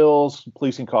paying their bills,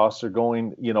 policing costs are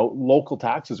going, local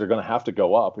taxes are going to have to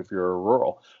go up if you're a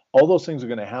rural. All those things are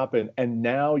going to happen, and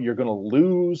now you're going to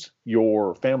lose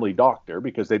your family doctor,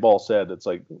 because they've all said it's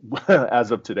like,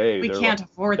 as of today, we can't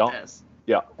afford this.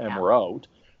 Yeah, and we're out.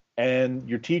 And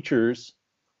your teachers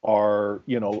are,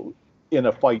 in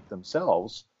a fight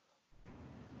themselves.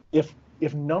 If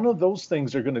none of those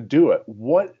things are going to do it,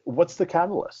 what's the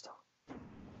catalyst?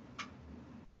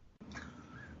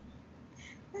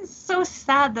 It's so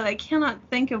sad that I cannot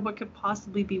think of what could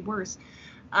possibly be worse.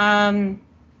 Yeah,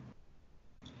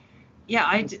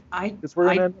 Because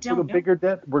we're going to end up with a bigger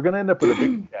debt. We're going to end up with a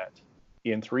bigger debt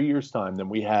in 3 years' time than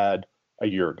we had a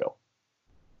year ago.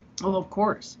 Oh, of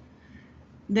course.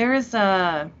 There's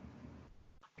a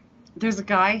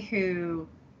guy who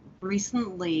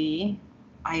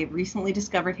I recently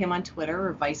discovered him on Twitter,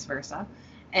 or vice versa,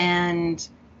 and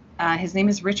his name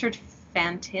is Richard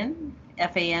Fantin,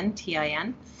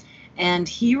 Fantin, and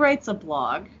he writes a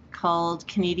blog called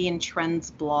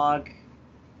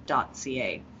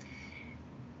CanadianTrendsBlog.ca,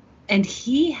 and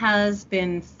he has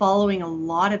been following a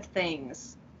lot of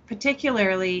things,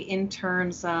 particularly in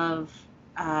terms of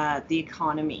the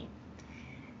economy,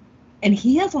 and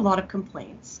he has a lot of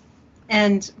complaints.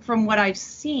 And from what I've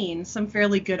seen, some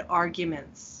fairly good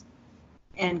arguments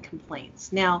and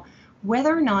complaints. Now,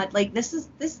 whether or not, like, this is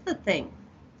the thing.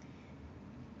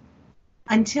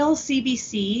 Until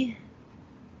CBC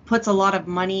puts a lot of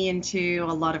money into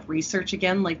a lot of research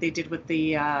again, like they did with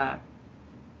the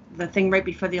thing right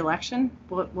before the election.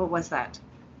 What was that?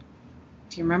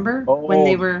 Do you remember when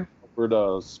they were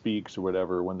Alberta Speaks or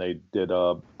whatever, when they did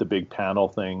the big panel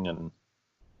thing? And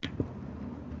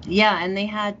yeah, and they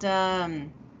had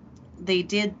they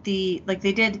did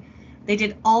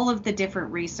all of the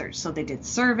different research. So they did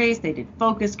surveys, they did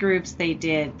focus groups, they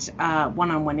did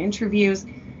one-on-one interviews.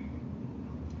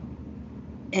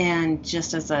 And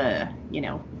just as a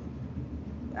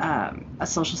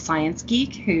social science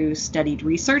geek who studied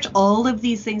research, all of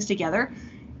these things together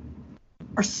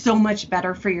are so much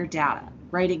better for your data,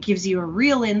 right? It gives you a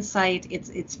real insight.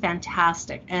 It's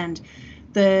fantastic. And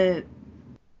the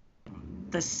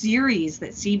series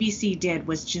that CBC did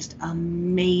was just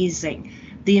amazing,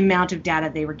 the amount of data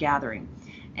they were gathering.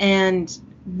 And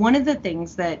one of the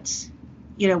things that,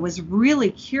 was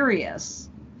really curious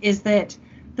is that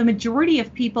the majority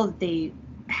of people that they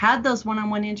had those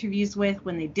one-on-one interviews with,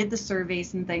 when they did the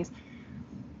surveys and things,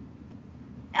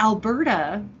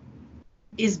 Alberta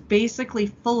is basically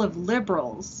full of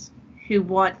liberals who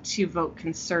want to vote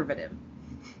conservative.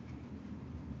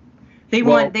 They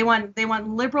want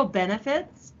liberal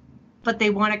benefits, but they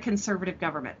want a conservative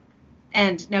government.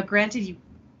 And now, granted,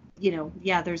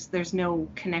 there's no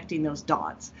connecting those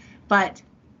dots, but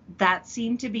that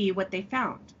seemed to be what they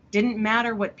found. Didn't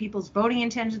matter what people's voting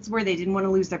intentions were; they didn't want to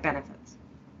lose their benefits.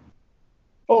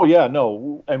 Oh yeah,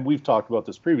 no, and we've talked about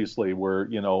this previously, where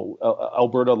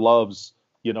Alberta loves,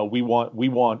 we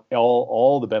want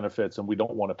all the benefits, and we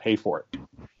don't want to pay for it.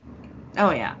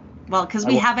 Oh yeah, well, because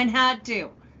we haven't had to.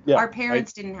 Yeah, our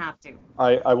parents didn't have to.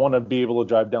 I want to be able to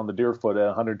drive down the Deerfoot at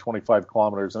 125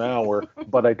 kilometers an hour,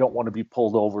 but I don't want to be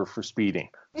pulled over for speeding.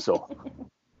 So.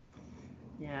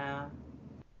 Yeah,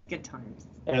 good times.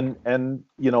 And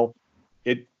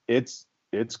it's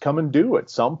coming due at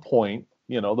some point.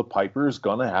 The piper is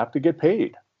going to have to get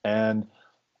paid, and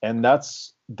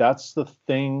that's the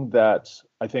thing that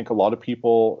I think a lot of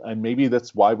people, and maybe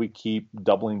that's why we keep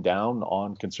doubling down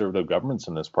on conservative governments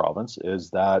in this province,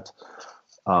 is that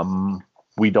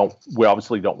we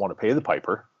obviously don't want to pay the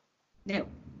piper. No.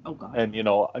 Oh God. And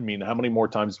how many more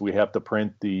times do we have to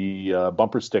print the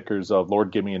bumper stickers of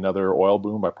 "Lord, give me another oil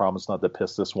boom. I promise not to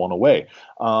piss this one away."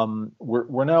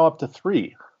 We're now up to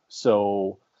 3.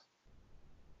 So.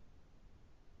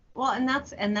 Well, and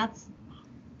that's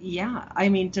yeah.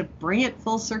 To bring it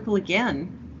full circle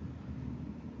again,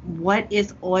 what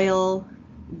is oil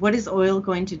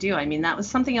going to do? that was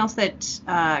something else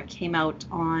that came out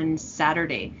on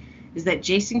Saturday, is that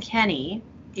Jason Kenney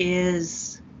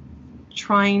is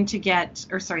trying to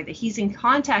that he's in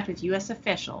contact with U.S.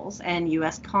 officials and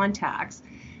U.S. contacts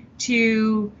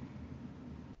to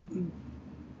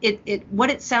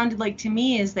what it sounded like to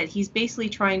me is that he's basically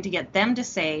trying to get them to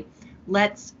say,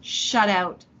 let's shut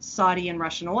out Saudi and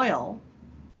Russian oil.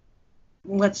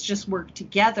 Let's just work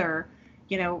together.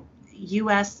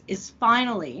 U.S. is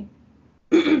finally,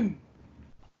 I don't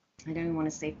even want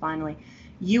to say finally,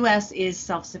 U.S. is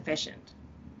self-sufficient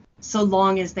so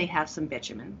long as they have some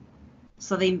bitumen.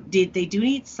 So they do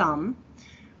need some,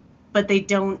 but they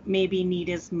don't maybe need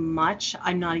as much.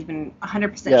 I'm not even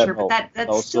 100% sure, but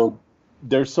that's still.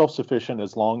 They're self-sufficient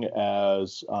as long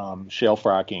as shale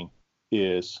fracking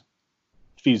is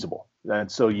feasible.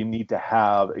 And so you need to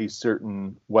have a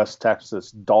certain West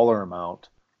Texas dollar amount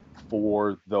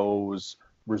for those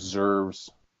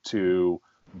reserves to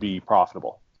be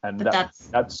profitable. And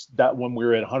that's when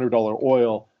we're at $100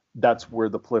 oil, that's where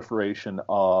the proliferation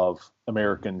of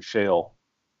American shale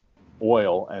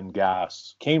oil and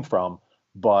gas came from.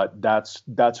 But that's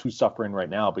who's suffering right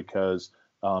now because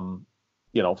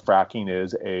fracking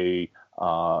is a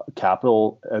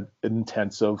capital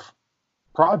intensive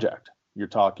project. You're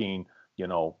talking,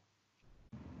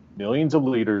 millions of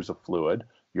liters of fluid.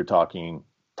 You're talking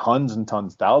tons and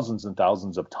tons, thousands and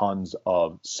thousands of tons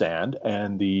of sand,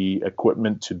 and the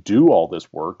equipment to do all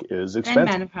this work is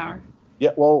expensive. And manpower.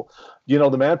 Yeah, well,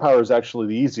 the manpower is actually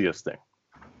the easiest thing.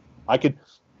 I could,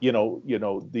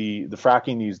 the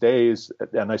fracking these days,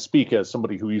 and I speak as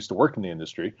somebody who used to work in the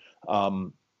industry,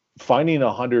 finding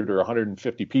 100 or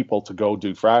 150 people to go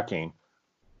do fracking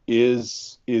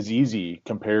is easy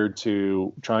compared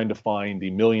to trying to find the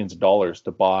millions of dollars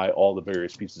to buy all the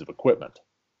various pieces of equipment.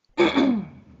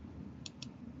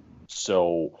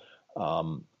 So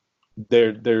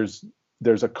there's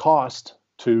a cost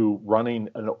to running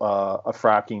a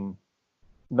fracking,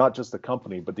 not just the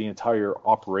company, but the entire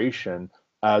operation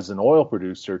as an oil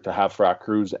producer to have frac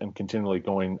crews and continually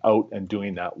going out and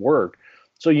doing that work.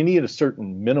 So you need a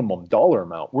certain minimum dollar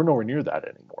amount. We're nowhere near that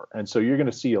anymore. And so you're going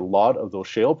to see a lot of those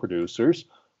shale producers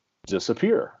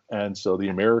disappear. And so the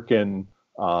American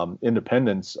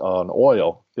independence on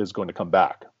oil is going to come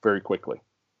back very quickly.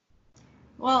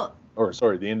 Well,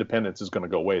 the independence is going to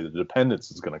go away. The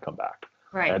dependence is going to come back.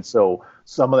 Right. And so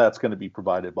some of that's going to be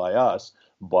provided by us,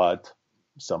 but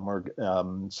some are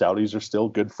Saudis are still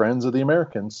good friends of the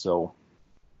Americans. So,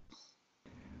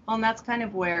 well, and that's kind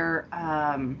of where,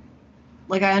 I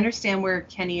understand where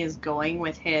Kenny is going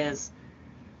with his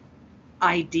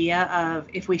idea of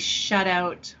if we shut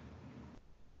out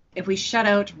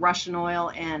Russian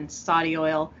oil and Saudi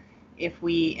oil, if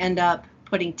we end up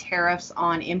putting tariffs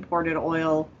on imported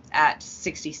oil at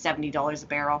 $60, $70 a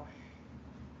barrel,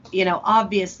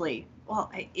 obviously, well,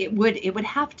 it would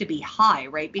have to be high,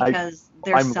 right? Because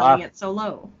they're selling it so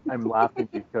low. I'm laughing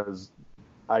because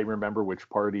I remember which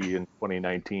party in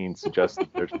 2019 suggested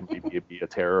there should maybe be a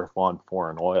tariff on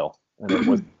foreign oil, and it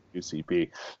was UCP.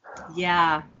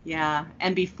 Yeah.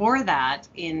 And before that,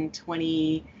 in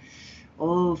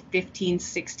 2015,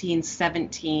 16,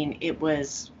 17, it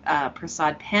was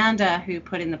Prasad Panda who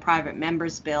put in the private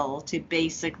members bill to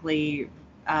basically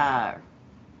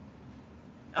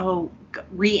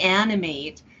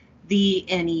reanimate the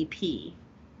NEP.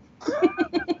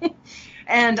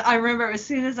 And I remember as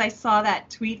soon as I saw that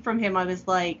tweet from him, I was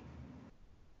like,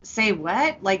 say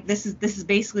what? Like, this is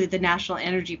basically the National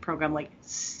Energy Program. Like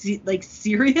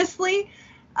seriously?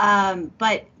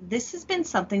 But this has been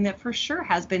something that for sure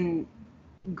has been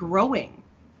growing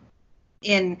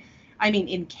in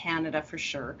Canada for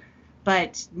sure,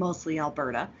 but mostly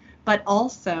Alberta. But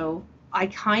also, I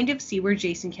kind of see where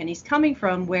Jason Kenney's coming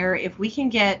from, where if we can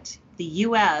get the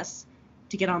U.S.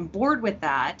 to get on board with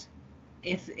that,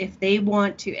 if they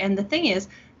want to, and the thing is,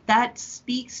 that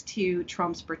speaks to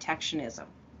Trump's protectionism,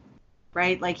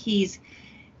 right? Like if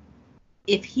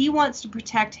he wants to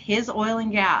protect his oil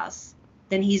and gas,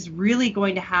 then he's really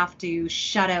going to have to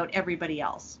shut out everybody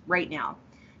else right now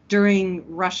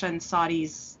during Russia and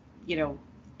Saudi's,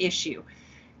 issue.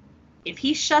 If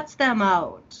he shuts them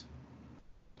out,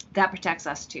 that protects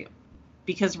us too.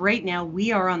 Because right now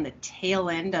we are on the tail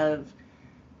end of,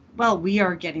 we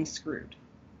are getting screwed.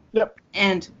 Yep.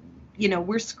 And,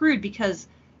 we're screwed because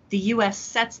the U.S.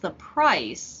 sets the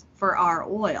price for our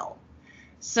oil.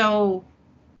 So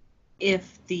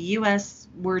if the U.S.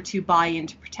 were to buy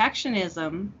into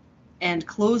protectionism and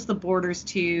close the borders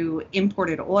to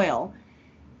imported oil,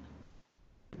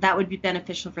 that would be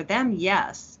beneficial for them,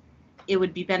 yes. It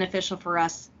would be beneficial for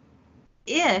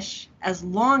us-ish as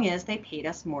long as they paid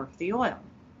us more for the oil.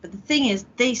 But the thing is,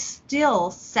 they still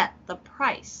set the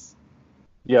price.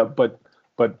 Yeah, but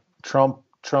Trump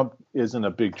isn't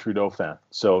a big Trudeau fan.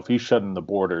 So if he's shutting the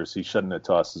borders, he's shutting it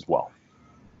to us as well.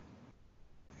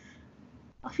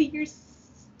 Oh, you're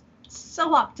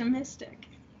so optimistic.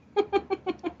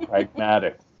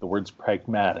 Pragmatic. The word's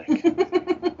pragmatic.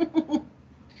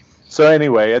 So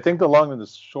anyway, I think the long and the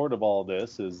short of all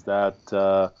this is that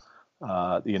the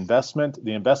investment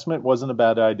wasn't a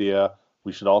bad idea.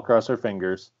 We should all cross our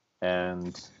fingers.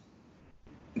 And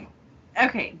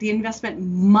okay, the investment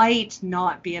might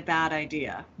not be a bad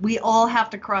idea. We all have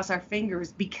to cross our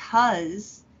fingers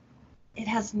because it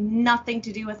has nothing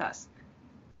to do with us.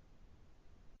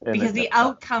 Because the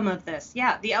outcome of this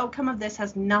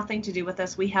has nothing to do with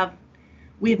us. We have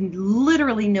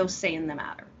literally no say in the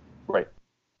matter. Right.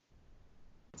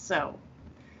 So.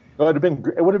 Well,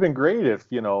 it would have been great if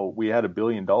we had $1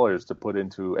 billion to put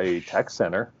into a tech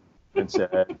center and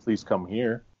said, please come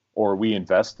here, or we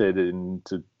invested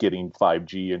into getting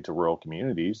 5G into rural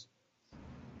communities.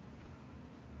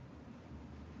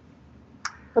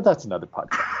 But that's another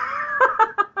podcast.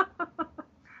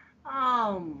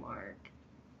 Oh, Mark.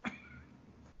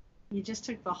 You just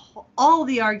took all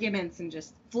the arguments and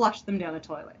just flushed them down the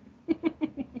toilet.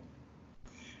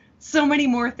 So many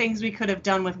more things we could have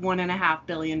done with $1.5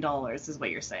 billion is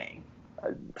what you're saying.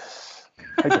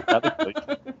 Hypothetically.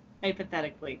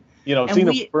 Hypothetically. You know, seeing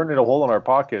us burning a hole in our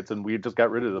pockets and we just got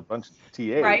rid of a bunch of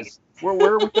TAs. Right.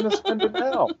 Where are we going to spend it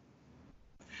now?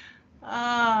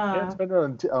 Can't spend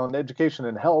it on education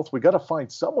and health. We got to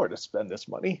find somewhere to spend this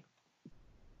money.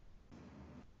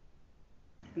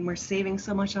 And we're saving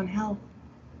so much on health.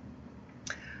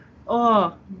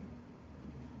 Oh,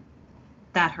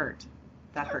 that hurt.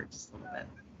 That hurt just a little bit.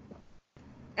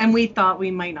 And we thought we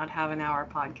might not have an hour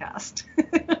podcast.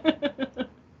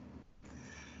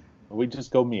 We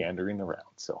just go meandering around,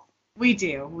 so. We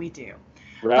do.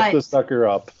 Wrap the sucker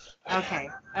up. Okay.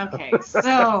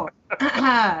 So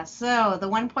the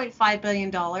 $1.5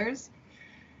 billion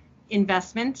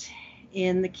investment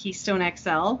in the Keystone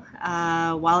XL,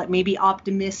 while it may be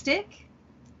optimistic,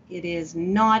 it is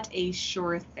not a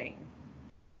sure thing.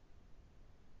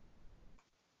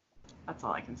 That's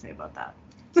all I can say about that.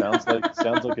 Sounds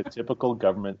like a typical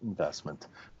government investment.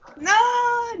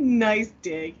 Nice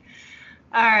dig.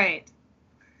 All right.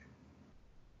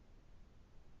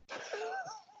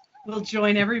 We'll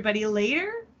join everybody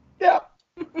later? Yeah.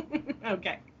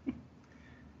 Okay.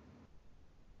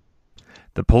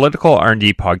 The Political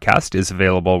R&D podcast is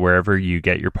available wherever you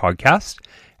get your podcast,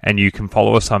 and you can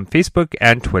follow us on Facebook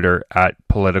and Twitter at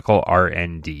Political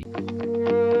R&D.